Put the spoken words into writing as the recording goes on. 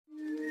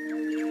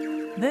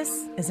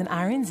This is an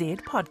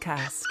RNZ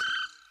podcast.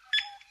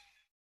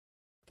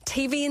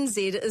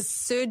 TVNZ is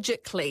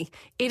surgically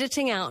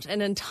editing out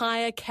an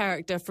entire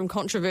character from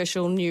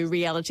controversial new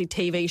reality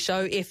TV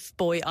show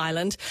FBoy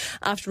Island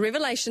after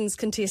Revelations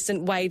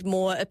contestant Wade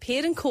Moore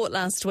appeared in court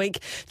last week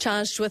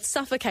charged with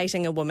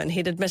suffocating a woman.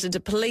 He'd admitted to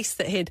police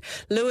that he'd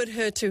lured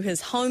her to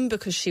his home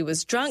because she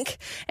was drunk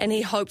and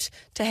he hoped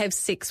to have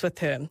sex with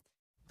her.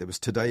 There was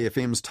Today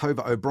FM's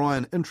Tova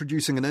O'Brien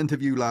introducing an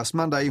interview last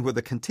Monday with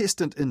a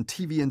contestant in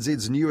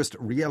TVNZ's newest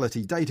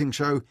reality dating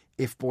show,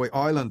 FBoy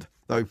Island.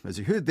 Though, as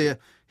you heard there,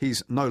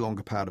 he's no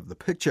longer part of the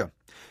picture.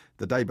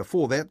 The day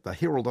before that, the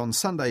Herald on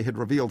Sunday had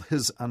revealed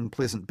his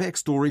unpleasant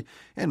backstory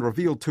and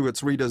revealed to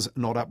its readers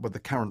not up with the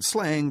current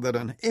slang that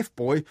an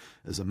F-boy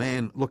is a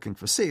man looking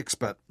for sex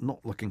but not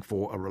looking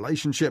for a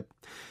relationship.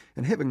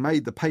 And having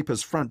made the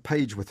paper's front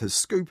page with his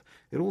scoop,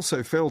 it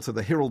also fell to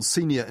the Herald's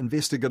senior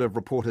investigative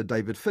reporter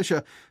David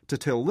Fisher to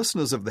tell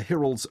listeners of the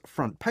Herald's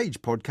front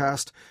page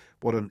podcast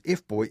what an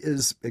F-boy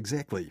is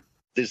exactly.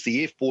 There's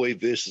the F-boy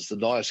versus the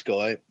nice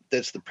guy.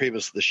 That's the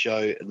premise of the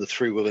show, and the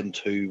three women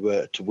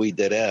to weed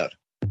that out.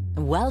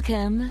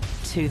 Welcome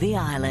to the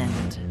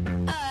island.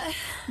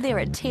 There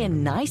are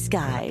 10 nice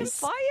guys.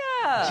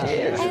 Fire!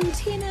 Cheers. And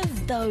 10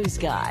 of those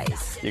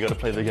guys. You got to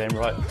play the game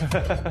right.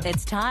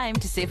 It's time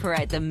to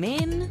separate the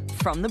men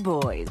from the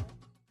boys.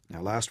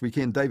 Now, last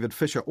weekend, David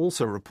Fisher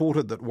also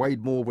reported that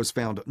Wade Moore was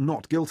found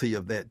not guilty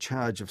of that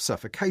charge of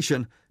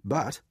suffocation,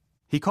 but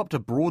he copped a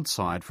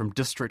broadside from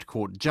District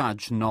Court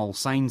Judge Noel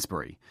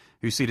Sainsbury,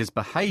 who said his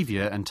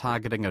behaviour in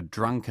targeting a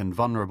drunk and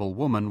vulnerable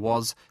woman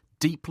was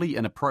deeply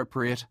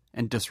inappropriate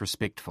and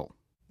disrespectful.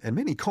 And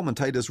many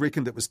commentators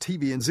reckoned it was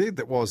TVNZ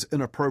that was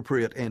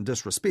inappropriate and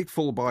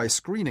disrespectful by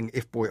screening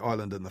FBoy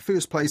Island in the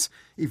first place,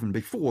 even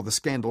before the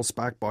scandal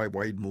sparked by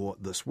Wade Moore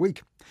this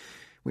week.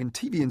 When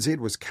TVNZ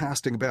was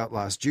casting about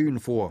last June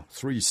for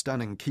 3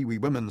 stunning Kiwi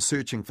women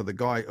searching for the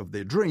guy of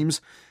their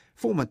dreams,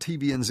 former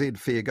TVNZ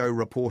Fair Go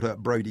reporter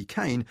Brodie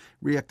Kane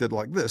reacted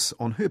like this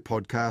on her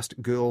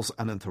podcast Girls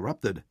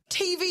Uninterrupted.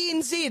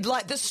 TVNZ,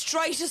 like the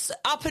straightest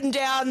up and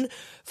down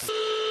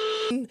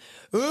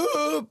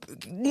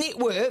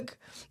network,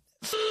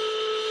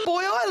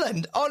 Boy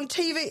Island on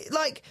TV,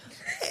 like,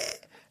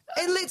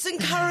 and let's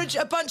encourage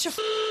a bunch of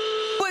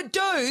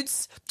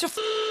dudes to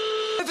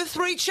over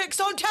 3 chicks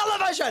on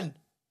television.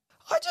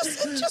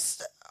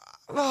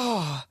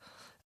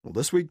 Well,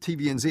 this week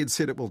TVNZ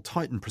said it will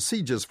tighten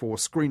procedures for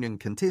screening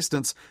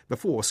contestants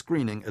before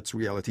screening its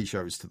reality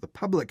shows to the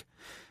public.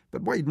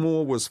 But Wade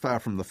Moore was far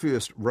from the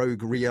first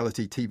rogue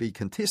reality TV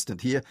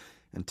contestant here,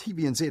 and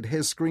TVNZ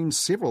has screened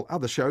several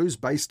other shows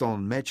based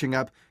on matching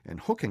up and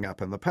hooking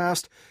up in the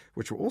past,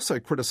 which were also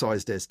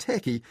criticised as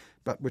tacky,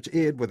 but which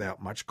aired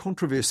without much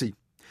controversy.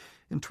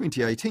 In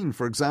 2018,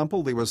 for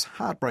example, there was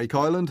Heartbreak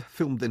Island,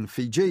 filmed in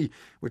Fiji,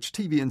 which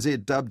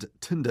TVNZ dubbed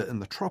Tinder in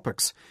the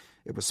Tropics.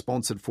 It was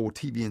sponsored for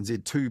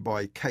TVNZ2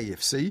 by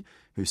KFC,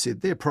 who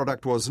said their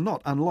product was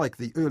not unlike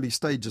the early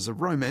stages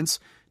of romance,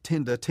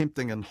 tender,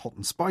 tempting and hot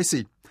and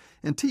spicy.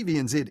 And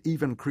TVNZ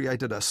even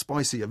created a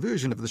spicier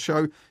version of the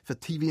show for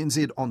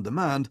TVNZ On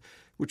Demand,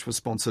 which was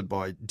sponsored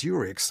by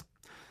Durex.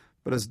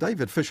 But as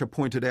David Fisher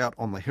pointed out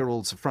on the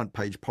Herald's front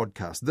page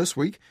podcast this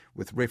week,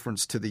 with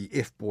reference to the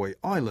FBoy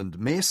Island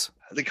mess,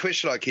 the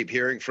question I keep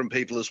hearing from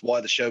people is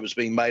why the show was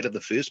being made in the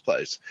first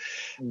place.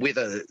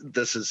 Whether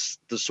this is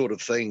the sort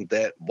of thing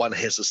that one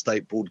has a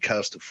state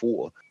broadcaster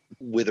for,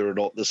 whether or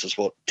not this is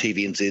what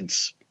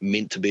TVNZ's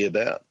meant to be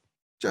about.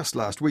 Just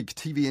last week,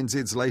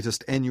 TVNZ's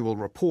latest annual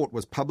report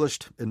was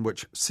published, in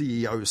which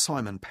CEO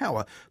Simon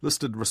Power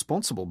listed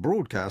responsible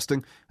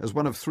broadcasting as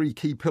one of 3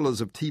 key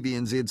pillars of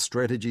TVNZ's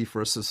strategy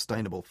for a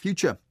sustainable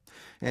future.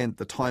 And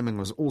the timing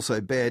was also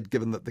bad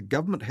given that the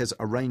government has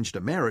arranged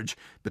a marriage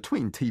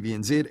between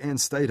TVNZ and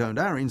state-owned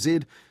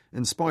RNZ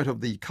in spite of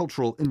the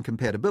cultural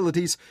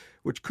incompatibilities,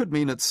 which could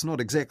mean it's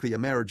not exactly a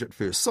marriage at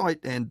first sight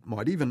and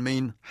might even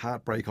mean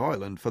Heartbreak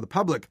Island for the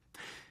public.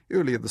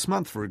 Earlier this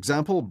month, for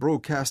example,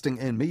 Broadcasting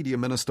and Media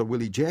Minister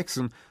Willie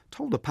Jackson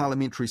told a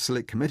parliamentary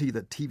select committee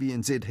that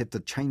TVNZ had to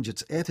change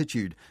its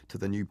attitude to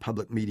the new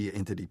public media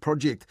entity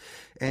project.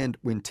 And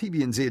when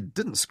TVNZ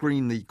didn't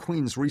screen the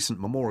Queen's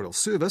recent memorial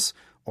service,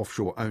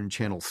 offshore-owned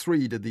Channel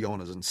 3 did the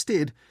honours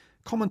instead,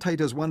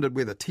 commentators wondered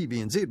whether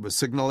TVNZ was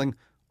signalling,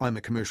 "I'm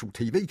a commercial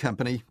TV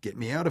company, get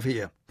me out of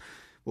here."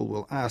 Well,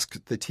 we'll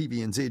ask the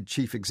TVNZ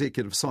Chief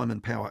Executive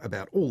Simon Power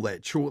about all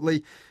that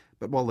shortly.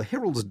 But while the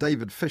Herald's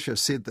David Fisher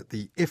said that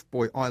the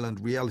FBoy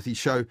Island reality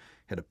show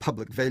had a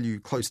public value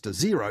close to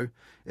zero,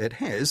 it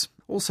has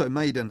also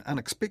made an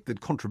unexpected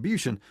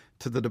contribution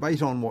to the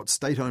debate on what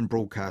state-owned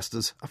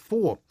broadcasters are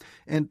for.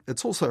 And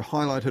it's also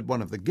highlighted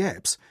one of the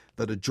gaps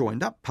that a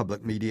joined-up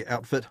public media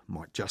outfit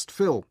might just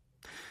fill.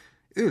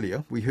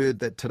 Earlier, we heard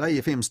that Today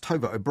FM's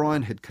Tova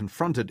O'Brien had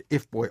confronted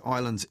FBoy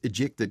Island's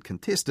ejected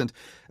contestant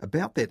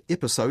about that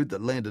episode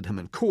that landed him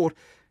in court,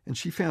 and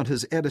she found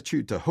his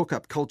attitude to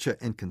hookup culture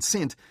and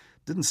consent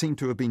didn't seem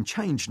to have been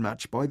changed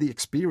much by the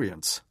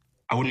experience.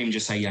 I wouldn't even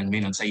just say young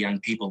men, I'd say young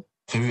people.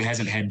 So who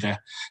hasn't had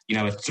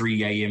a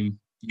 3 a.m.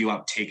 you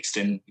up text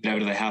and get over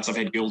to the house. I've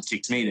had girls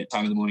text me that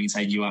time of the morning and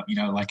say you up,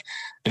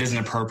 it isn't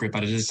appropriate,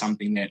 but it is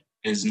something that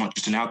is not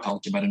just in our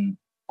culture, but in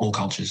all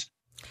cultures.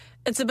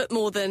 It's a bit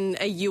more than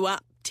a you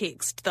up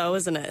text, though,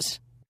 isn't it?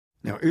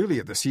 Now,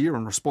 earlier this year,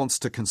 in response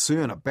to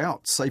concern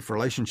about safe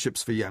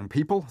relationships for young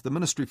people, the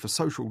Ministry for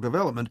Social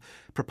Development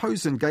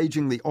proposed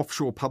engaging the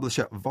offshore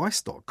publisher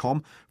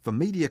Vice.com for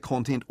media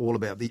content all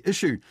about the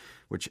issue,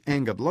 which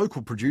angered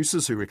local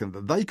producers who reckoned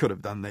that they could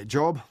have done that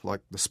job,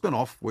 like the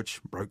spin-off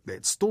which broke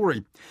that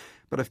story.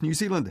 But if New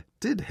Zealand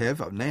did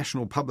have a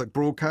national public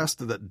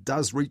broadcaster that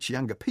does reach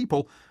younger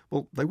people,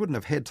 well, they wouldn't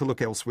have had to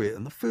look elsewhere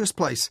in the first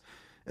place.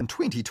 In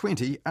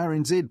 2020,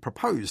 RNZ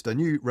proposed a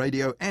new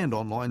radio and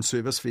online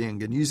service for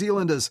younger New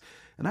Zealanders,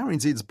 and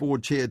RNZ's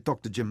board chair,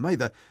 Dr Jim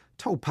Mather,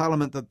 told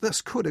Parliament that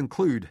this could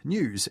include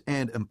news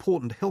and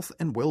important health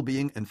and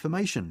wellbeing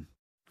information.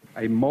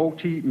 A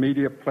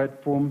multimedia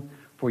platform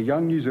for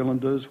young New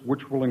Zealanders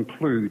which will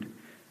include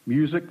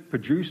music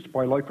produced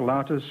by local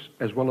artists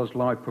as well as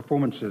live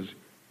performances.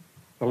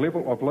 The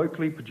level of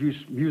locally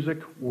produced music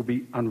will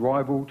be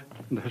unrivalled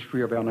in the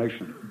history of our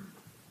nation.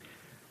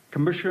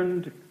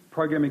 Commissioned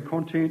programming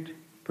content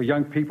for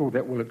young people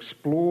that will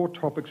explore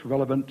topics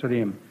relevant to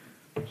them,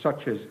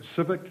 such as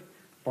civic,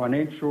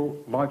 financial,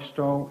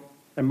 lifestyle,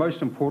 and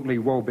most importantly,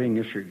 wellbeing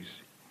issues.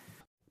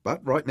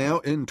 But right now,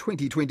 in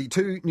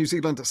 2022, New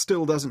Zealand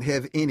still doesn't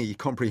have any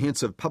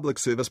comprehensive public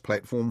service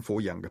platform for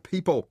younger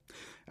people.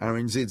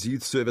 RNZ's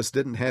youth service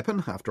didn't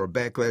happen after a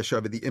backlash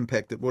over the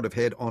impact it would have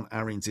had on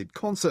RNZ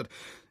Concert,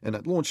 and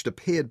it launched a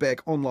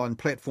pared-back online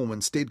platform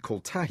instead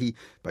called Tahi,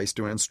 based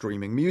around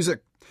streaming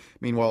music.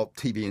 Meanwhile,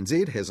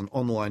 TVNZ has an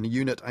online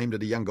unit aimed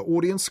at a younger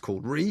audience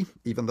called Re,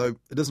 even though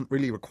it isn't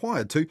really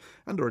required to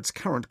under its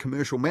current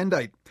commercial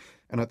mandate.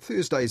 And at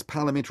Thursday's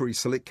Parliamentary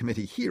Select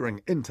Committee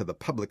hearing into the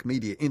public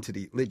media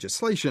entity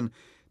legislation,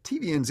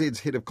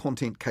 TVNZ's head of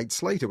content Kate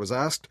Slater was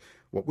asked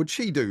what would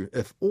she do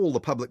if all the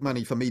public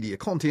money for media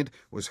content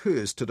was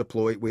hers to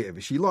deploy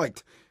wherever she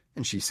liked.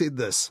 And she said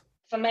this.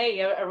 For me,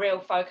 a real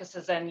focus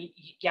is in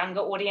younger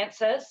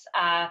audiences,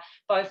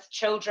 both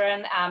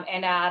children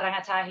and our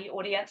rangatahi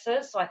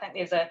audiences. So I think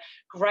there's a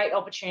great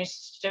opportunity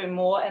to do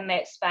more in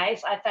that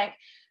space. I think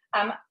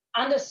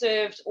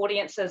underserved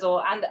audiences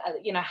or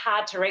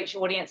hard to reach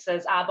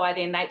audiences are by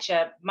their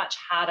nature much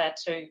harder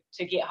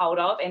to get hold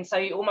of, and so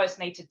you almost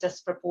need to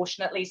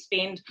disproportionately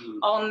spend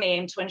on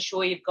them to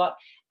ensure you've got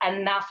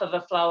enough of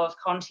a flow of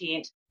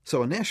content.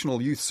 So a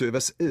national youth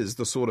service is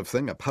the sort of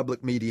thing a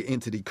public media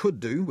entity could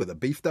do with a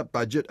beefed up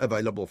budget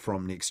available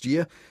from next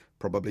year.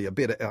 Probably a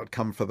better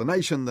outcome for the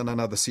nation than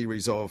another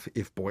series of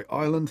FBoy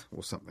Island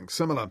or something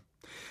similar.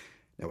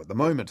 Now, at the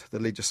moment, the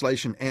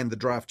legislation and the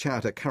draft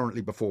charter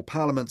currently before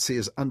Parliament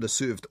says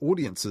underserved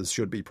audiences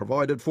should be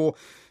provided for,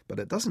 but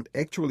it doesn't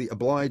actually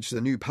oblige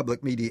the new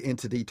public media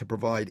entity to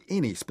provide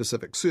any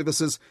specific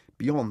services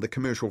beyond the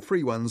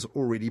commercial-free ones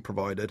already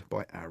provided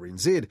by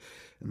RNZ.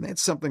 And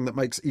that's something that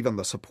makes even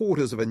the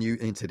supporters of a new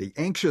entity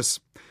anxious.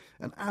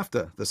 And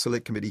after the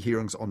Select Committee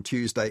hearings on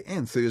Tuesday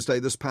and Thursday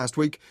this past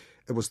week,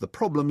 it was the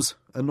problems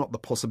and not the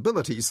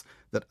possibilities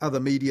that other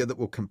media that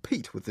will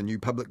compete with the new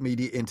public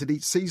media entity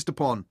seized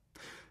upon.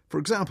 For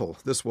example,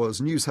 this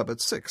was News Hub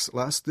at 6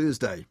 last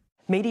Thursday.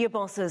 Media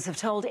bosses have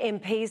told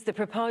MPs the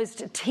proposed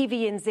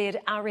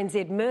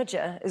TVNZ-RNZ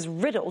merger is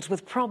riddled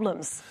with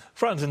problems.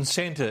 Front and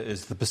centre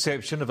is the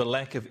perception of a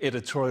lack of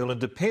editorial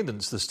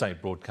independence the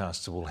state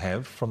broadcaster will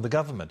have from the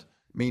government.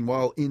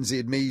 Meanwhile,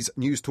 NZME's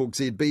News Talk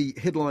ZB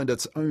headlined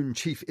its own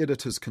chief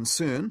editor's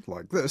concern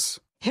like this.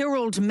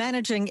 Herald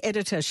Managing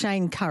Editor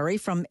Shane Curry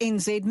from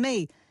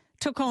NZME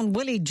took on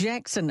Willie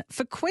Jackson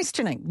for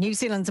questioning New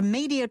Zealand's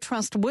media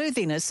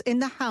trustworthiness in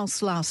the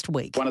House last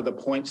week. One of the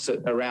points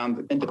around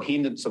the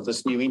independence of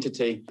this new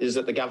entity is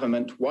that the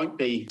government won't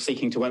be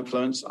seeking to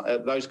influence.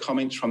 Those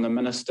comments from the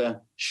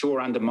Minister sure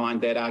undermine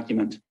that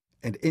argument.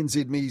 And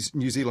NZME's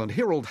New Zealand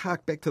Herald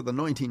harked back to the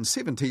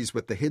 1970s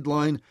with the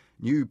headline,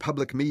 New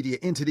Public Media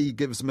Entity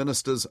Gives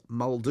Ministers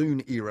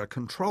Muldoon-era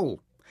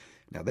Control.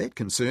 Now, that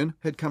concern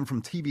had come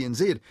from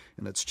TVNZ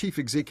and its chief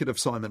executive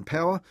Simon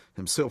Power,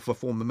 himself a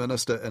former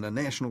minister in a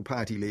National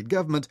Party-led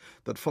government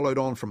that followed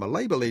on from a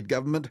Labour-led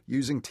government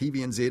using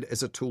TVNZ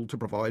as a tool to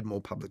provide more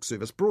public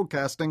service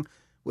broadcasting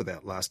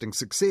without lasting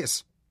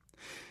success.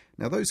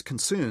 Now, those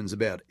concerns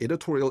about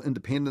editorial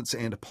independence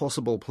and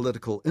possible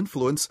political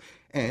influence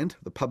and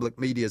the public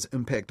media's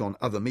impact on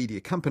other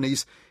media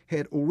companies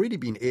had already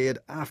been aired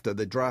after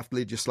the draft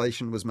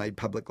legislation was made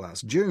public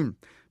last June.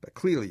 But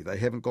clearly they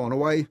haven't gone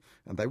away,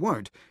 and they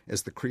won't,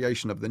 as the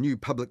creation of the new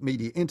public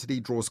media entity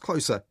draws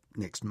closer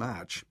next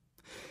March.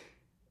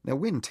 Now,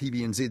 when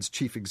TVNZ's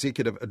chief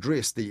executive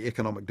addressed the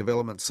Economic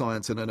Development,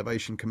 Science and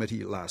Innovation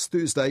Committee last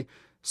Thursday,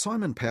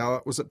 Simon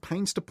Power was at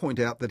pains to point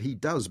out that he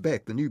does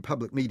back the new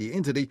public media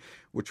entity,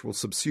 which will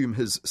subsume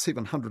his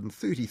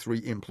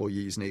 733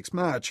 employees next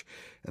March.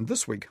 And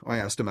this week I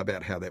asked him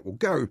about how that will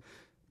go.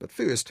 But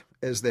first,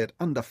 as that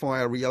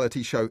under-fire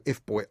reality show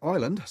FBoy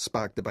Island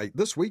sparked debate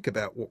this week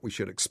about what we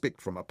should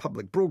expect from a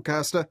public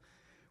broadcaster,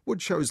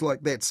 Would shows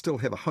like that still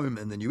have a home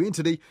in the new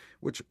entity,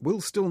 which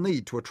will still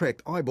need to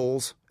attract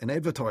eyeballs and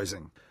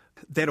advertising?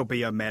 That'll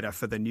be a matter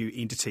for the new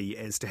entity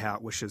as to how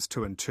it wishes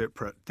to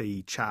interpret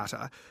the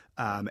charter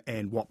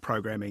and what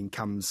programming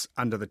comes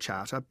under the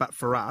charter. But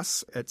for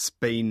us, it's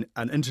been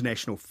an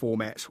international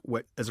format,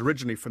 which is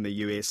originally from the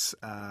US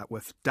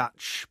with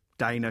Dutch,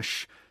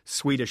 Danish,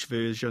 Swedish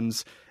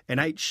versions, and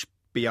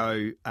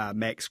HBO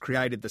Max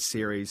created the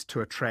series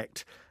to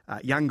attract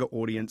younger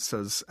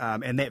audiences,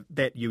 and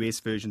that US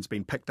version's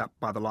been picked up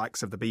by the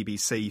likes of the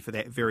BBC for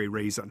that very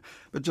reason.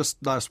 But just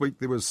last week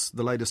there was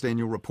the latest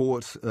annual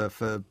report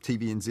for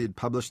TVNZ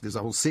published. There's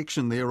a whole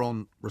section there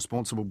on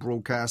responsible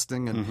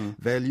broadcasting and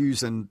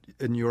values, and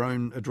in your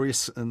own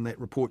address in that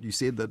report you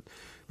said that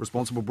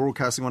responsible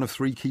broadcasting, one of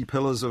 3 key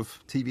pillars of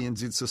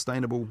TVNZ's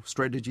sustainable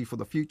strategy for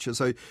the future.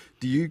 So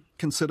do you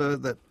consider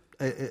that,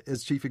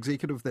 as Chief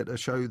Executive, that a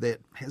show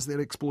that has that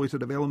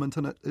exploitative element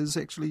in it is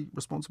actually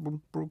responsible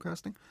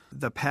broadcasting?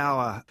 The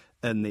power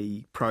in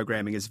the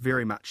programming is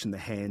very much in the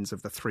hands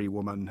of the 3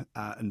 women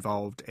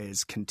involved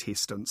as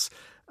contestants.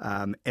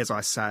 As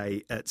I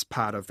say, it's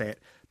part of that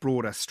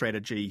broader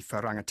strategy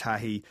for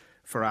rangatahi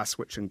for us,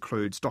 which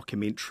includes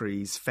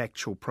documentaries,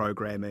 factual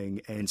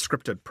programming and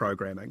scripted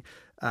programming.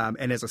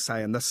 And as I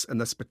say, in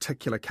this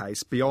particular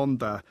case, beyond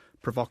the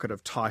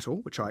provocative title,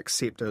 which I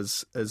accept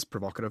is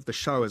provocative, the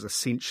show is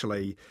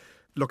essentially,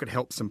 it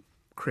helps them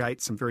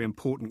create some very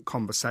important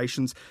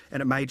conversations,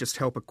 and it may just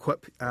help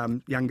equip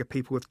younger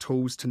people with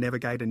tools to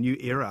navigate a new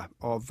era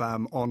of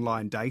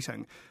online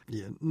dating.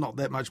 Yeah, not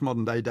that much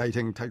modern day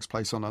dating takes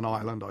place on an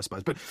island, I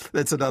suppose, but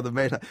that's another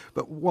matter.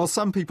 But while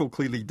some people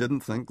clearly didn't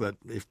think that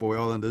FBoy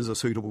Island is a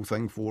suitable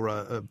thing for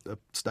a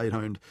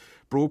state-owned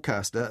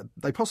broadcaster,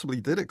 they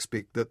possibly did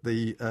expect that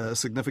the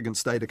significant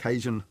state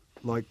occasion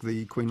like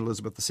the Queen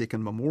Elizabeth II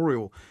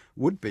Memorial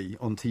would be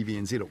on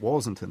TVNZ. It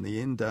wasn't in the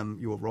end.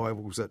 Your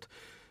rivals at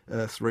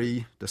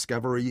 3,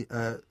 Discovery,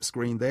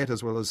 screened that,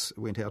 as well as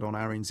went out on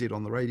RNZ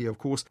on the radio, of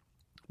course.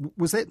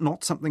 Was that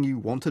not something you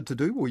wanted to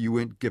do, or you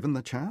weren't given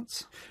the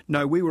chance?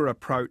 No, we were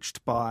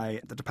approached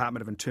by the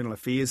Department of Internal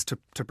Affairs to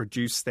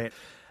produce that.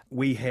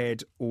 We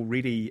had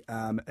already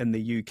in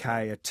the UK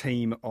a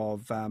team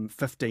of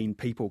 15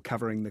 people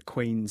covering the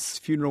Queen's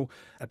funeral.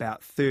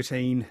 About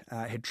 13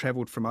 had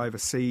travelled from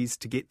overseas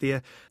to get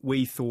there.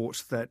 We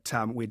thought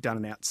that we'd done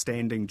an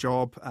outstanding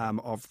job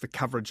of the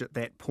coverage at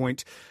that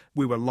point.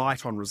 We were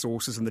light on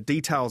resources, and the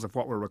details of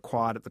what were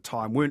required at the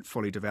time weren't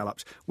fully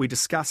developed. We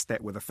discussed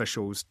that with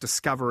officials.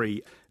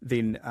 Discovery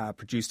then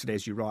produced it,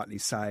 as you rightly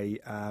say,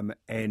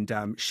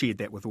 and shared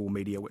that with all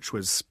media, which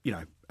was,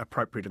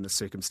 appropriate in the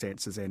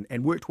circumstances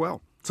and worked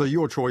well. So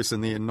your choice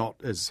in the end, not,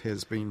 as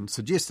has been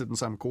suggested in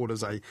some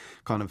quarters, a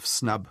kind of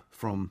snub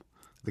from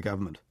the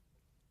government?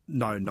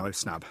 No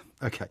snub.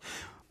 Okay.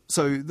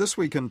 So this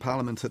week in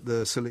Parliament at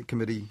the Select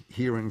Committee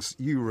hearings,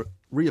 you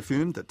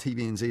reaffirmed that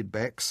TVNZ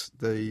backs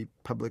the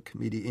public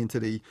media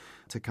entity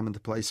to come into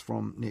place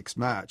from next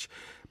March.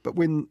 But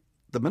when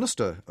the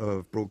Minister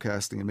of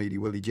Broadcasting and Media,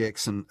 Willie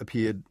Jackson,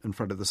 appeared in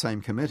front of the same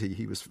committee,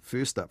 he was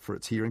first up for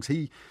its hearings,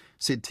 he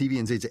said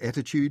TVNZ's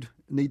attitude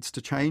needs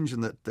to change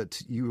and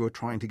that you were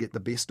trying to get the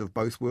best of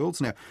both worlds.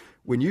 Now,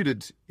 when you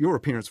did your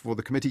appearance before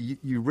the committee,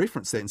 you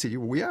referenced that and said,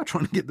 well, we are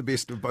trying to get the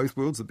best of both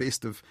worlds, the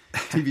best of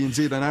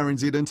TVNZ and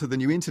RNZ into the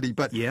new entity.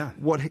 But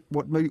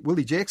what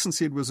Willie Jackson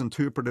said was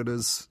interpreted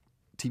as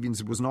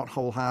TVNZ was not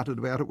wholehearted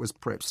about it, was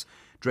perhaps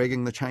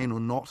dragging the chain or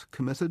not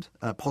committed,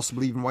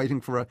 possibly even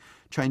waiting for a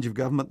change of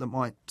government that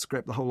might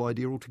scrap the whole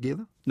idea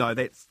altogether? No,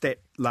 that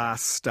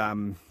last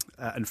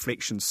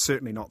inflection's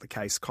certainly not the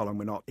case, Colin.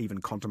 We're not even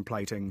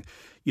contemplating,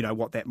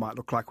 what that might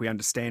look like. We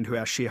understand who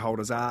our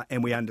shareholders are,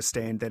 and we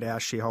understand that our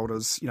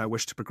shareholders,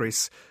 wish to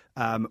progress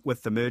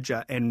with the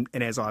merger. And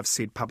as I've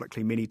said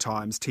publicly many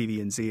times,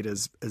 TVNZ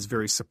is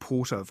very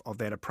supportive of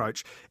that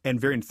approach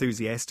and very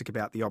enthusiastic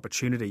about the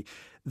opportunity.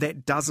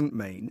 That doesn't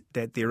mean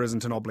that there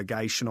isn't an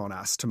obligation on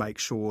us to make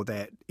sure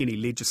that any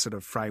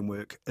legislative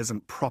framework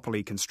isn't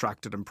properly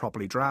constructed and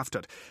properly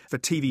drafted. For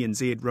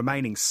TVNZ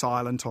remaining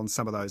silent on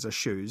some of those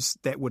issues,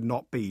 that would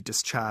not be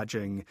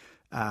discharging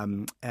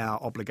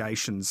our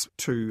obligations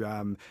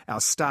to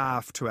our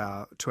staff, to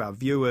our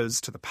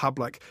viewers, to the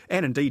public,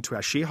 and indeed to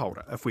our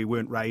shareholder if we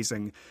weren't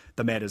raising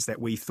the matters that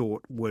we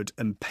thought would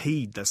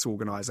impede this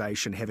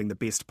organisation having the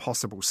best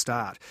possible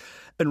start.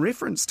 In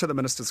reference to the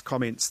Minister's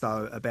comments,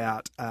 though,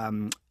 about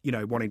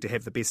wanting to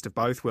have the best of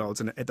both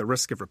worlds, and at the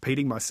risk of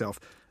repeating myself,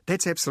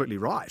 that's absolutely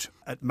right.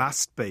 It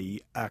must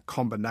be a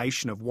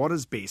combination of what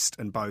is best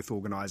in both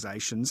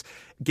organisations,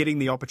 getting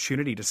the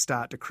opportunity to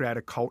start to create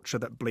a culture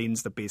that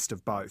blends the best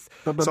of both.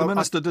 But so the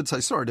Minister did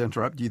say, sorry to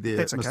interrupt you there,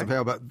 Mr. Okay.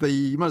 Powell, but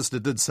the Minister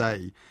did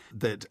say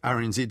that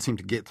RNZ seemed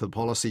to get to the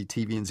policy,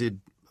 TVNZ,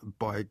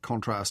 by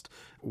contrast,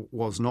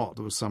 was not.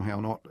 It was somehow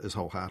not as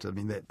wholehearted. I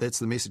mean, that's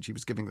the message he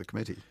was giving the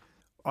committee.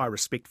 I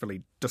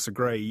respectfully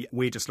disagree.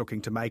 We're just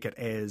looking to make it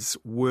as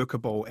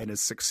workable and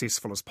as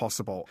successful as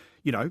possible.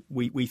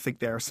 We think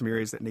there are some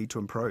areas that need to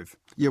improve.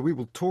 Yeah, we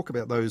will talk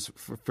about those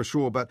for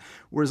sure. But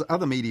whereas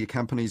other media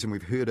companies, and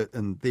we've heard it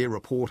in their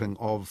reporting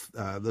of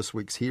this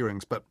week's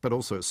hearings, but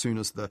also as soon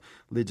as the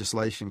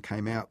legislation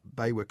came out,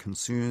 they were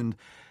concerned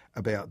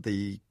about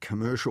the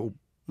commercial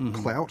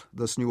clout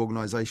this new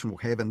organisation will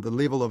have and the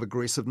level of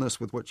aggressiveness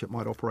with which it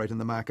might operate in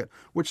the market,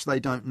 which they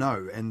don't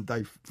know, and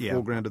they've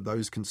foregrounded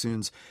those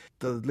concerns.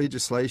 The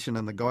legislation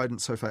and the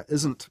guidance so far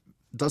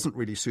doesn't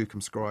really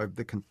circumscribe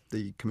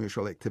the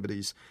commercial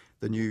activities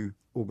the new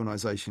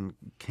organisation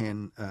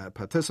can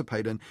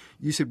participate in.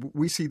 You said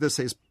we see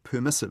this as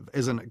permissive,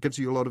 as in it gives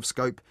you a lot of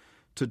scope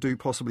to do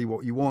possibly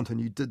what you want,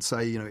 and you did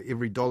say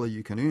every dollar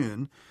you can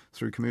earn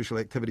through commercial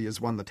activity is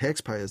one the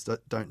taxpayers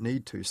don't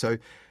need to. So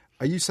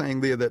are you saying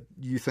there that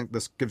you think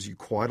this gives you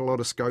quite a lot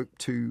of scope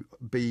to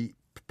be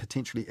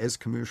potentially as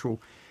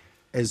commercial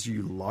as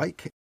you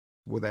like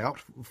without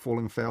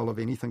falling foul of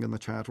anything in the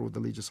Charter or the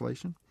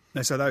legislation?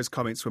 No, so those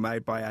comments were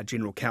made by our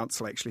General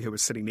Counsel, actually, who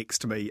was sitting next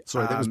to me.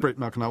 Sorry, that was Brett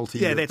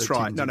McAnulty. Yeah, that's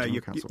right. No,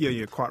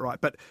 you're quite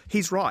right. But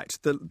he's right.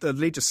 The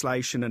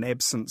legislation, in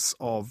absence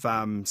of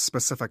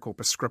specific or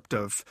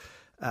prescriptive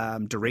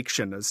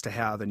direction as to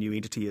how the new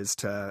entity is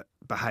to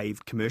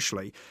behave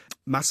commercially,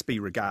 must be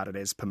regarded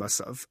as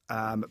permissive,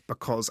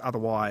 because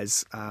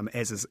otherwise,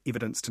 as is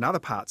evidenced in other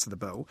parts of the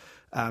bill,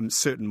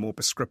 certain more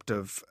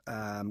prescriptive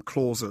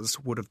clauses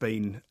would have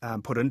been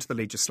put into the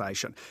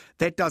legislation.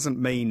 That doesn't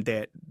mean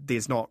that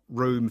there's not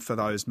room for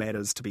those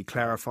matters to be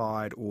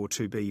clarified or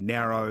to be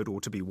narrowed or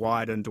to be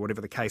widened or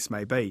whatever the case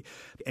may be.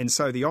 And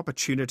so the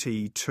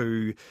opportunity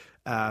to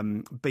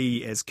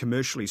be as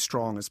commercially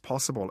strong as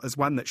possible is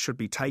one that should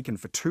be taken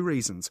for two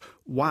reasons.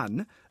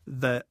 One,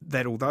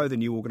 that although the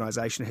new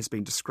organisation has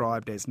been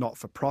described as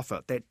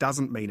not-for-profit, that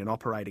doesn't mean an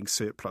operating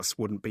surplus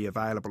wouldn't be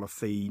available if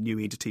the new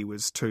entity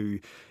was to,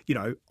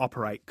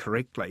 operate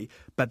correctly.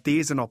 But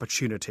there's an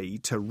opportunity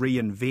to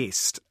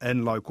reinvest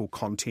in local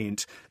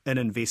content, in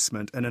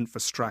investment, in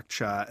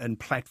infrastructure, in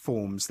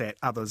platforms that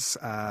others,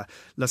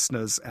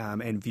 listeners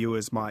and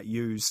viewers might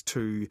use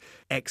to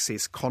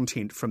access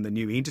content from the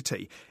new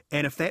entity.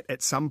 And if that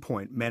at some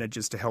point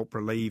manages to help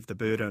relieve the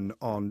burden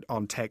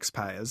on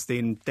taxpayers,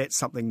 then that's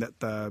something that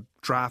the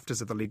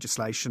drafters of the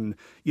legislation,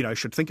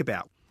 should think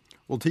about.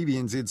 Well,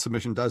 TVNZ's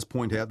submission does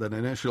point out that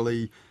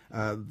initially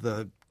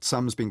the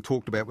sums being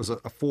talked about was a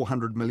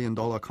 $400 million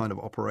kind of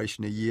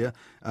operation a year,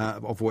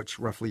 of which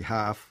roughly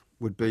half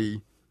would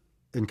be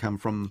income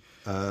from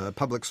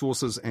public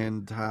sources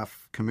and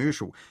half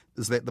commercial.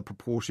 Is that the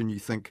proportion you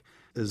think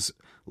is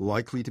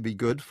likely to be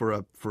good for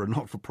a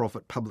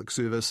not-for-profit public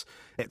service?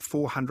 That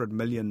 $400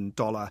 million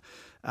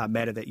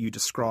matter that you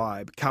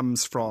describe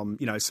comes from,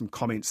 some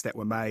comments that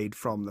were made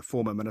from the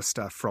former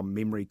minister from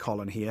memory,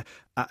 Colin here,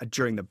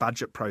 during the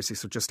budget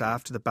process or just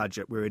after the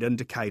budget, where it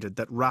indicated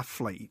that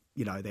roughly,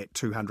 that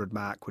 200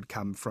 mark would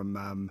come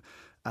from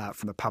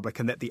the public,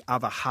 and that the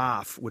other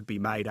half would be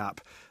made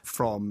up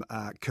from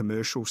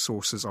commercial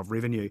sources of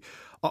revenue.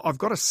 I've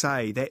got to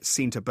say that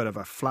sent a bit of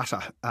a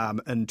flutter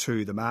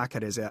into the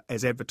market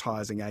as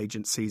advertising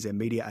agencies and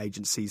media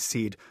agencies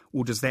said,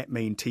 well, does that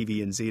mean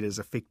TVNZ is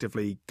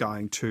effectively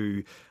going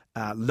to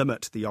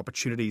limit the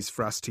opportunities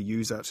for us to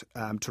use it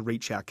to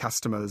reach our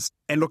customers?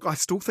 And look, I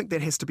still think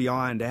that has to be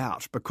ironed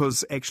out,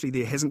 because actually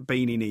there hasn't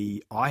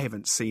been I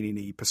haven't seen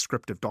any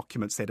prescriptive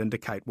documents that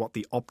indicate what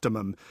the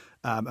optimum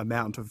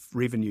amount of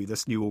revenue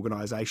this new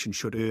organisation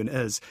should earn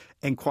is.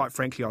 And quite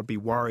frankly, I'd be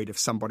worried if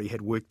somebody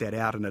had worked that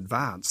out in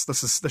advance.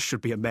 This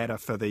should be a matter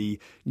for the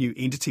new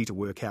entity to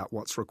work out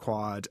what's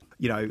required.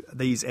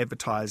 These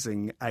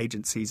advertising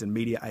agencies and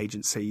media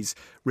agencies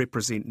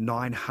represent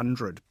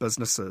 900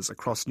 businesses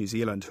across New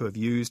Zealand who have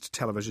used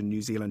Television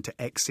New Zealand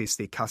to access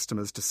their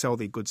customers, to sell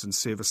their goods and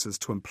services,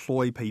 to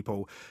employ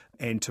people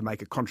and to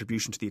make a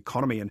contribution to the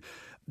economy. And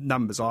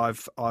numbers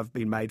I've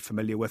been made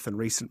familiar with in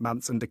recent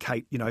months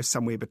indicate,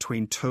 somewhere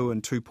between 2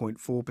 and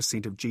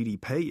 2.4% of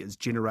GDP is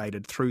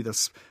generated through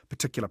this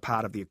particular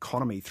part of the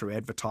economy through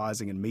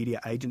advertising and media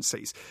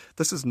agencies.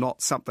 This is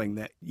not something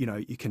that,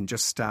 you can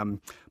just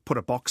put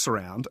a box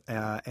around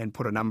and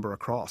put a number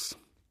across.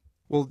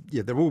 Well,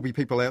 yeah, there will be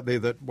people out there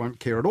that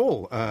won't care at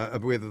all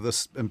whether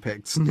this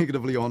impacts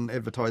negatively on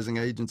advertising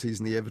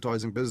agencies and the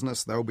advertising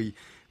business. They'll be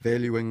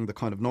valuing the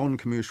kind of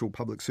non-commercial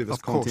public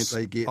service content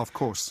they get, of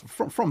course,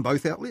 from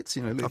both outlets.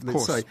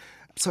 Let's say.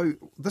 So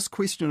this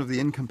question of the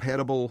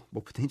incompatible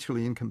or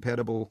potentially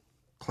incompatible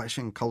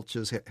clashing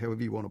cultures,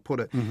 however you want to put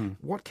it,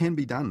 what can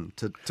be done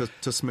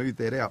to smooth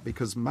that out?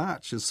 Because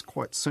March is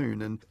quite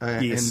soon, and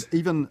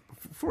even,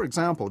 for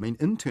example,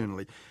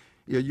 internally.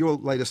 Your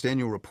latest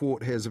annual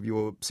report has, of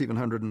your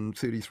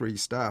 733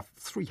 staff,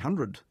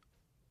 300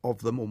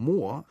 of them or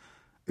more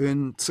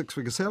earn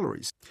six-figure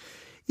salaries.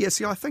 Yeah,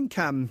 see, I think,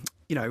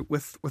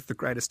 with the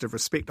greatest of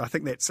respect, I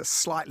think that's a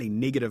slightly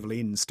negative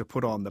lens to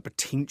put on the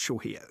potential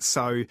here.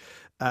 So,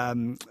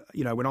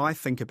 when I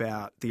think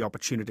about the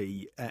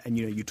opportunity, and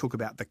you talk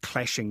about the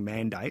clashing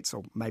mandates,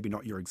 or maybe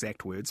not your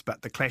exact words,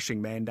 but the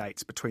clashing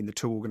mandates between the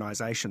two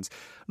organisations.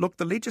 Look,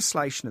 the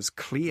legislation is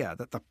clear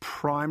that the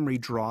primary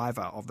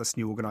driver of this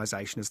new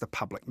organisation is the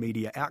public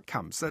media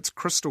outcomes. That's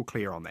crystal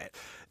clear on that.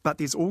 But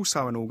there's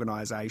also an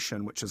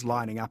organisation which is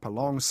lining up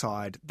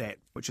alongside that,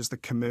 which is the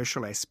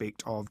commercial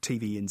aspect of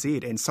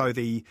TVNZ. And so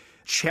the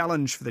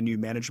challenge for the new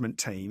management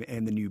team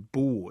and the new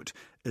board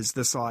is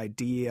this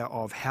idea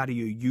of how do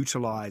you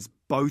utilise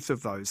both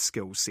of those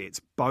skill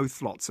sets,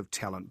 both lots of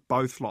talent,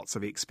 both lots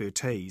of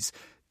expertise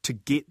to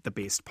get the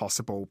best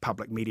possible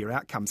public media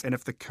outcomes. And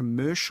if the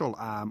commercial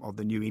arm of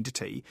the new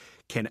entity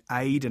can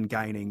aid in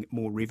gaining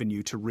more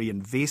revenue to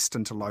reinvest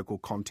into local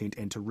content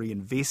and to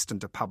reinvest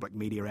into public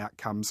media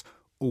outcomes,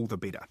 all the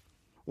better.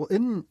 Well,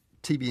 in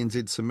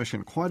TVNZ's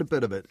submission, quite a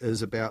bit of it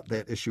is about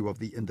that issue of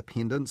the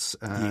independence,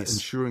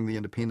 ensuring the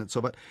independence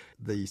of it.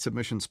 The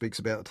submission speaks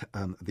about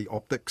the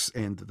optics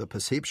and the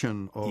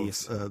perception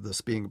of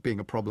this being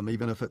a problem,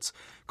 even if it's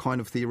kind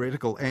of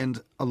theoretical.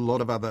 And a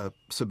lot of other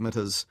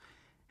submitters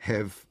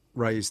have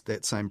raised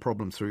that same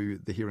problem through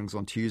the hearings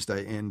on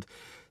Tuesday and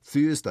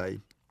Thursday.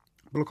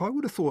 But look, I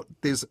would have thought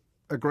there's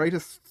a greater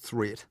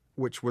threat,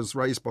 which was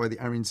raised by the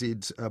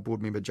RNZ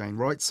board member Jane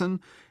Wrightson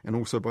and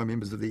also by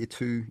members of the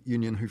E2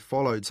 union who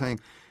followed, saying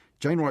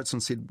Jane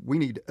Wrightson said we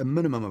need a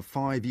minimum of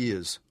 5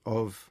 years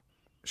of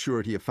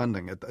surety of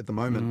funding. At the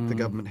moment, the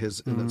government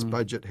has, in its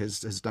budget, has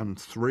done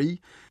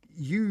 3.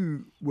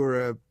 You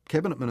were a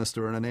cabinet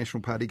minister in a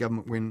National Party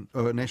government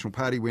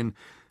when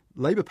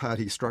Labour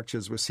Party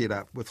structures were set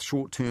up with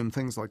short-term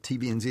things like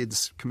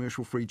TVNZ's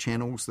commercial-free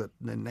channels that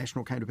the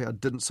National Counterpower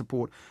didn't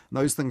support.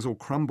 Those things all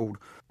crumbled.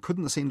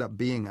 Couldn't this end up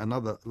being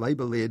another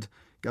Labour-led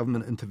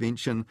government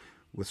intervention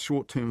with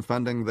short-term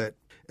funding that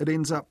it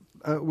ends up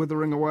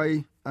withering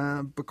away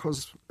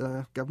because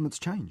governments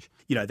change?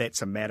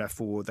 That's a matter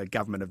for the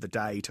government of the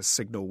day to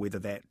signal whether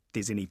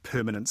there's any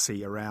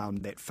permanency around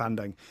that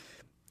funding.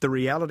 The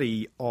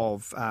reality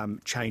of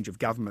change of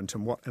government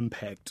and what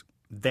impact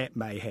that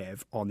may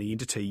have on the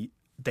entity,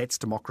 that's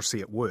democracy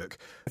at work.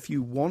 If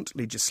you want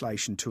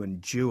legislation to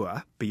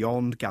endure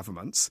beyond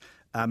governments,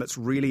 it's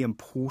really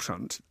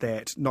important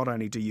that not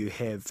only do you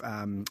have,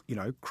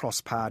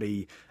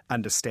 cross-party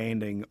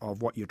understanding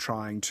of what you're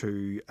trying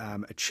to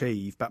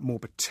achieve, but more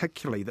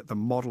particularly that the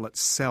model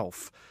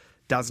itself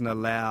doesn't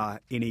allow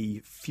any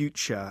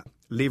future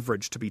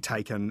leverage to be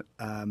taken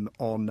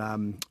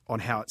on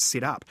how it's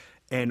set up.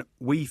 And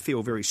we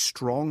feel very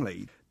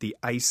strongly the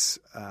ACE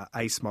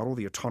model,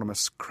 the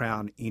autonomous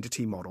Crown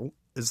entity model,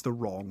 is the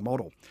wrong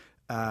model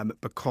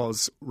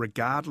because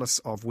regardless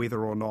of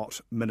whether or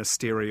not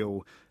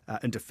ministerial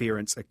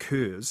interference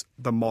occurs,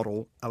 the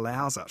model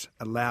allows it,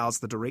 allows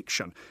the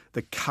direction.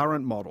 The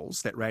current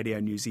models that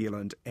Radio New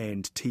Zealand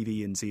and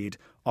TVNZ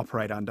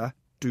operate under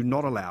do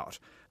not allow it.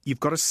 You've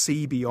got to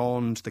see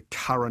beyond the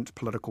current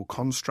political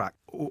construct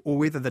or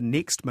whether the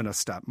next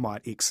minister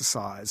might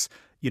exercise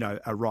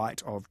a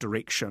right of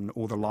direction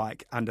or the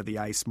like under the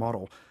ACE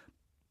model.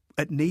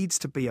 It needs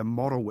to be a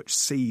model which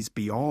sees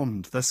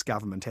beyond this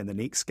government and the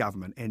next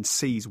government and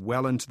sees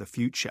well into the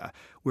future,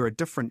 where a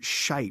different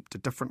shaped, a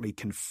differently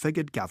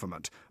configured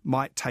government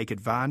might take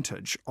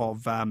advantage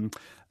of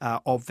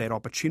that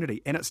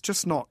opportunity. And it's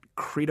just not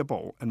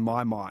credible, in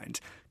my mind,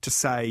 to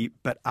say,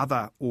 but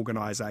other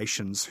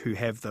organisations who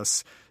have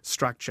this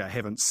structure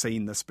haven't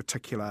seen this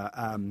particular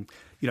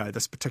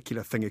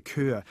thing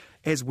occur.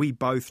 As we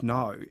both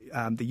know,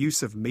 the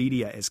use of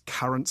media as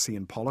currency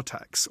in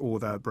politics, or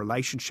the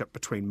relationship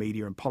between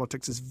media and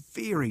politics, is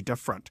very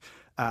different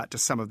to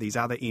some of these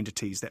other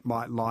entities that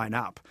might line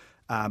up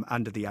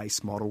under the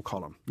ACE model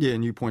column. Yeah,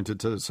 and you pointed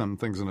to some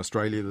things in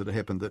Australia that have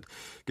happened that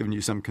given you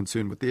some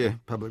concern with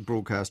their public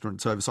broadcaster and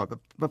its oversight.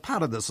 But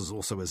part of this is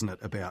also, isn't it,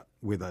 about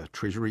whether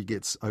Treasury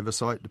gets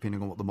oversight,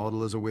 depending on what the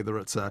model is, or whether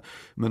it's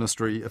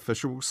ministry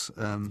officials.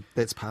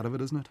 That's part of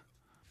it, isn't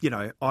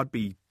it? I'd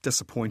be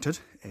disappointed,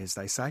 as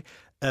they say,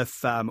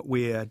 if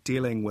we're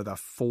dealing with a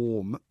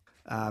form,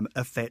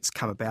 if that's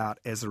come about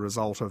as a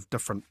result of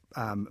different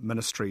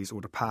ministries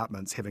or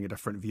departments having a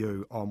different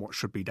view on what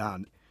should be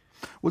done.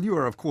 Well, you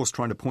are, of course,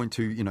 trying to point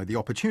to, the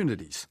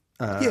opportunities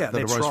that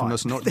arose from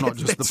this, not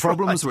just the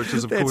problems, which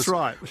is, of course,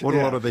 what a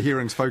lot of the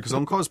hearings focus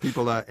on, because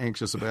people are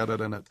anxious about it.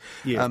 And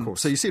of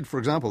course. So you said, for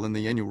example, in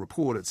the annual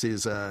report, it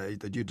says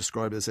that you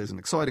described this as an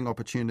exciting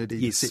opportunity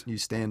to set new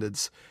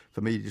standards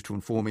for media to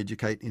inform,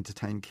 educate,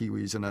 entertain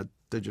Kiwis in a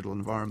digital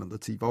environment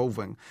that's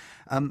evolving.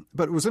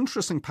 But it was an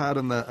interesting part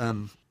in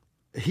the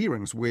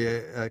hearings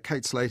where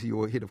Kate Slater,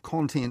 your head of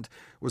content,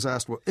 was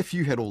asked, well, if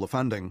you had all the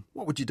funding,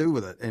 what would you do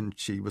with it? And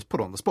she was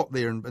put on the spot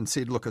there and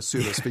said, look, a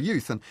service for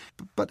youth.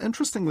 But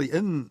interestingly,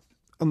 in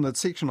the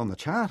section on the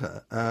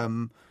Charter,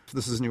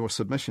 this is in your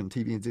submission,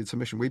 TVNZ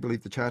submission, we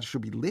believe the Charter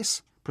should be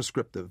less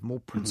prescriptive, more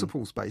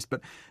principles-based.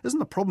 But isn't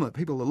the problem that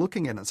people are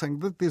looking at it and saying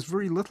that there's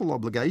very little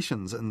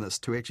obligations in this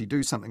to actually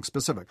do something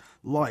specific,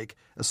 like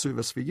a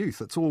service for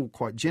youth? It's all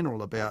quite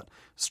general about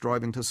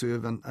striving to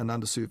serve an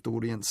underserved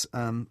audience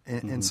and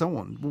so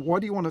on. Why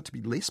do you want it to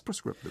be less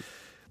prescriptive?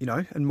 You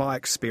know, in my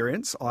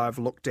experience, I've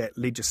looked at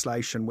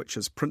legislation which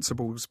is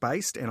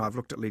principles-based and I've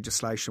looked at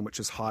legislation which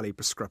is highly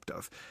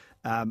prescriptive.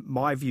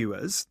 My view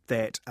is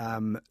that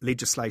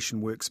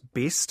legislation works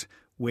best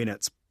when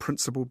it's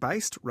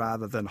principle-based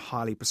rather than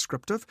highly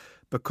prescriptive,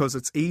 because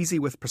it's easy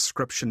with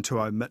prescription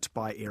to omit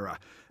by error.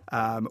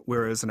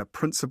 Whereas in a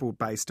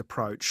principle-based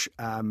approach,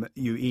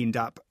 you end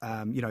up,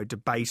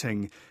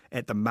 debating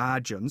at the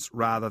margins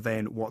rather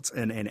than what's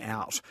in and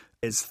out.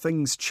 As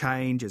things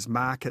change, as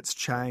markets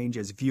change,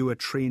 as viewer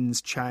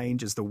trends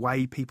change, as the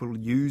way people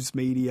use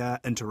media,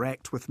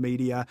 interact with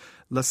media,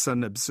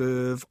 listen,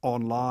 observe,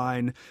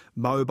 online,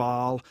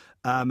 mobile,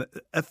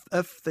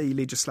 if the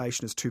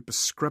legislation is too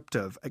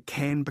prescriptive, it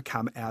can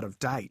become out of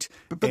date.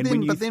 But then,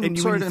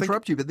 sorry to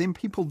interrupt you, but then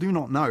people do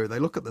not know. They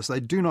look at this,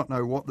 they do not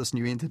know what this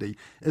new entity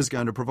is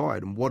going to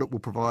provide and what it will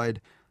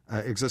provide.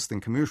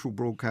 Existing commercial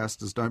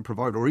broadcasters don't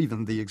provide, or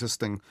even the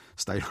existing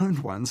state-owned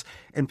ones.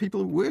 And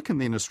people who work in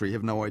the industry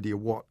have no idea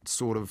what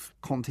sort of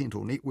content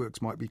or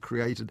networks might be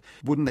created.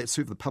 Wouldn't that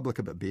serve the public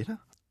a bit better?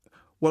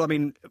 Well, I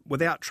mean,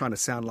 without trying to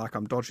sound like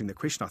I'm dodging the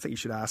question, I think you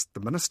should ask the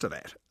Minister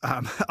that.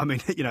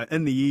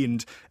 In the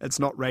end, it's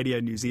not Radio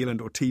New Zealand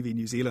or TV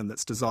New Zealand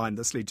that's designed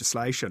this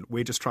legislation.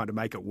 We're just trying to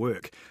make it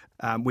work.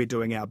 We're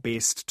doing our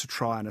best to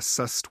try and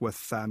assist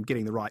with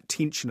getting the right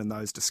tension in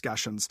those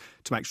discussions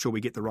to make sure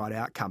we get the right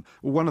outcome.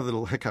 Well, one of the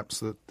little hiccups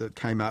that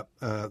came up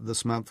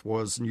this month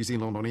was New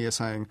Zealand On Air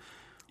saying,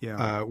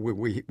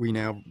 we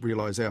now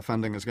realise our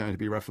funding is going to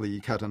be roughly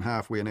cut in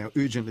half. We are now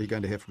urgently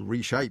going to have to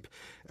reshape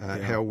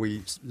how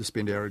we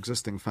spend our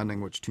existing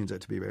funding, which turns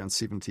out to be around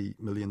 $70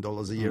 million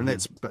a year.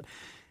 And but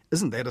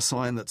isn't that a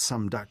sign that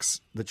some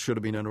ducks that should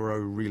have been in a row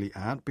really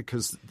aren't?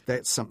 Because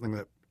that's something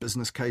that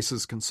business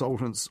cases,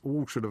 consultants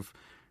all should have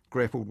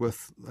grappled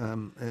with,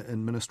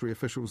 and ministry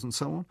officials and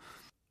so on.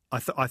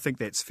 I think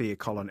that's fair,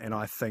 Colin, and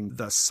I think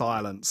the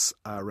silence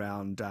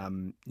around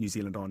New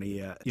Zealand On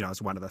Air, is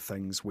one of the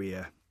things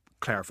where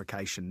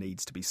clarification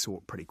needs to be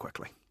sought pretty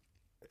quickly.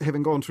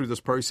 Having gone through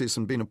this process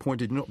and been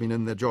appointed, you've not been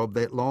in the job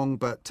that long,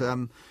 but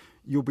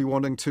you'll be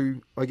wanting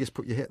to, I guess,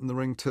 put your hat in the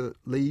ring to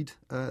lead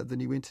the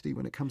new entity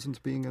when it comes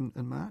into being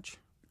in March?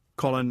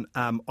 Colin,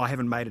 I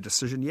haven't made a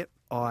decision yet.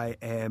 I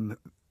am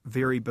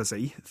very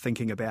busy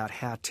thinking about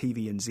how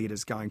TVNZ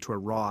is going to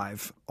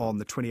arrive on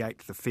the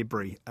 28th of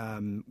February,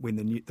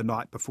 when the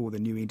night before the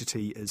new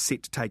entity is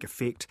set to take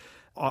effect.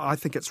 I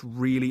think it's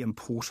really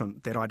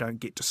important that I don't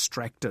get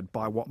distracted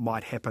by what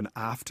might happen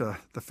after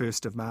the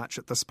 1st of March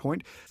at this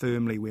point.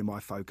 Firmly where my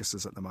focus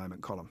is at the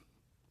moment, Colin.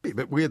 Be a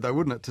bit weird, though,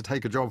 wouldn't it, to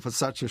take a job for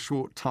such a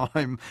short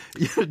time,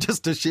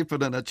 just to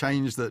shepherd in a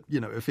change that,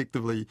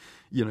 effectively,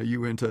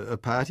 you weren't a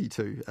party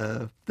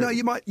to. No,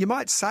 you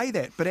might say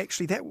that, but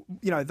actually that,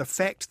 the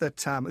fact that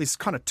there's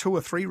kind of 2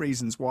 or 3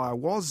 reasons why I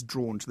was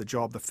drawn to the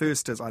job. The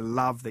first is I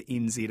love the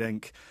NZ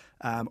Inc.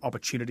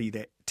 Opportunity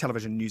that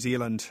Television New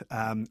Zealand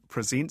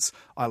presents.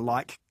 I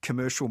like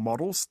commercial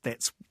models.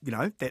 That's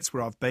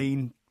where I've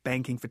been.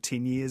 Banking for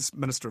 10 years,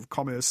 Minister of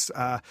Commerce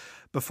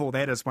before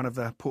that is one of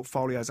the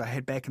portfolios I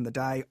had back in the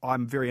day.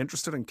 I'm very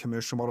interested in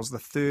commercial models. The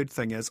third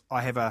thing is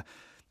I have a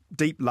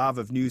deep love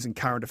of news and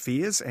current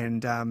affairs,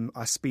 and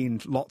I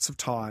spend lots of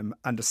time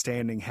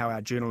understanding how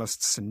our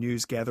journalists and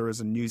news gatherers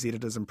and news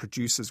editors and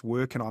producers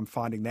work, and I'm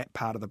finding that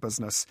part of the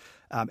business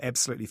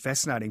absolutely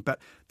fascinating. But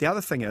the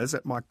other thing is,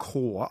 at my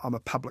core, I'm a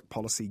public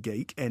policy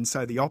geek, and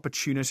so the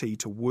opportunity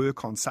to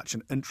work on such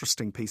an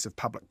interesting piece of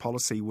public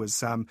policy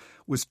was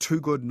too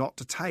good not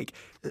to take.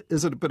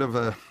 Is it a bit of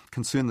a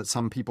concern that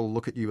some people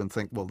look at you and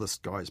think, well, this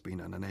guy's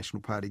been in a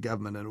National Party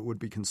government, and it would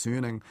be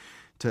concerning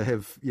to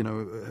have,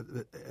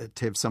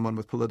 someone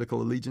with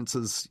political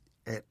allegiances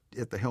at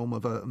the helm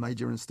of a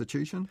major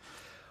institution?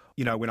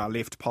 When I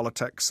left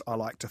politics, I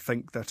like to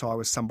think that I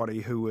was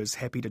somebody who was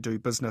happy to do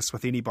business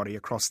with anybody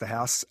across the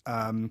House.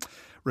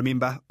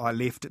 Remember, I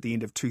left at the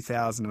end of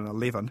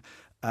 2011.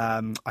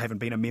 I haven't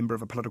been a member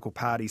of a political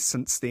party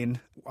since then.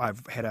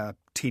 I've had a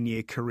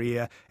 10-year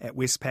career at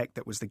Westpac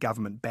that was the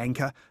government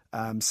banker.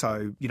 I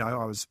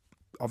was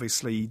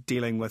obviously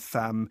dealing with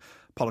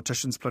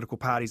politicians, political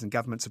parties and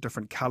governments of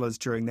different colours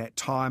during that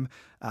time.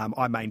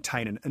 I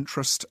maintain an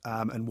interest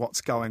in what's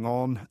going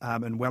on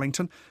in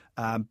Wellington,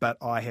 but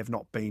I have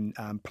not been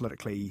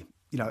politically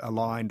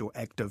aligned or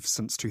active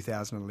since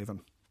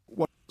 2011.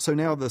 So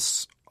now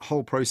this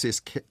whole process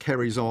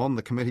carries on.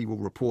 The committee will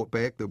report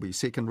back. There'll be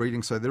second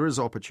reading. So there is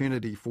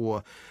opportunity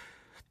for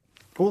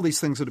all these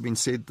things that have been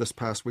said this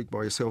past week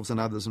by yourselves and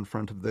others in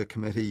front of the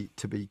committee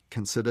to be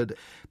considered.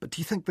 But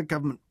do you think the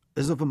government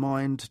is of a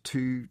mind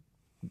to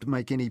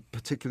make any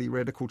particularly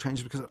radical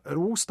changes? Because at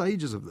all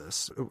stages of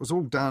this, it was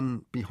all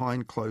done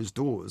behind closed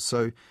doors.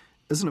 So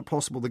Isn't it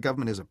possible the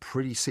government has a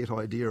pretty set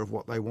idea of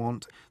what they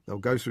want? They'll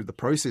go through the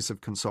process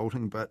of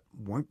consulting, but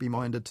won't be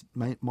minded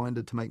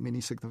to make many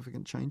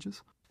significant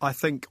changes? I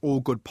think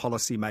all good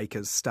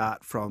policymakers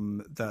start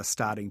from the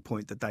starting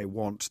point that they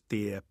want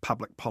their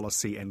public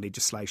policy and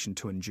legislation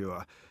to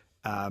endure.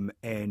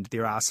 And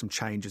there are some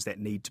changes that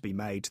need to be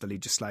made to the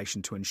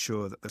legislation to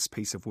ensure that this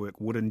piece of work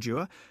would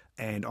endure.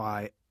 And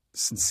I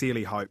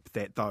sincerely hope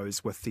that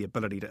those with the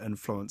ability to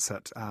influence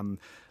it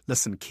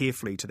listen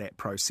carefully to that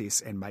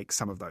process and make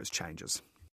some of those changes.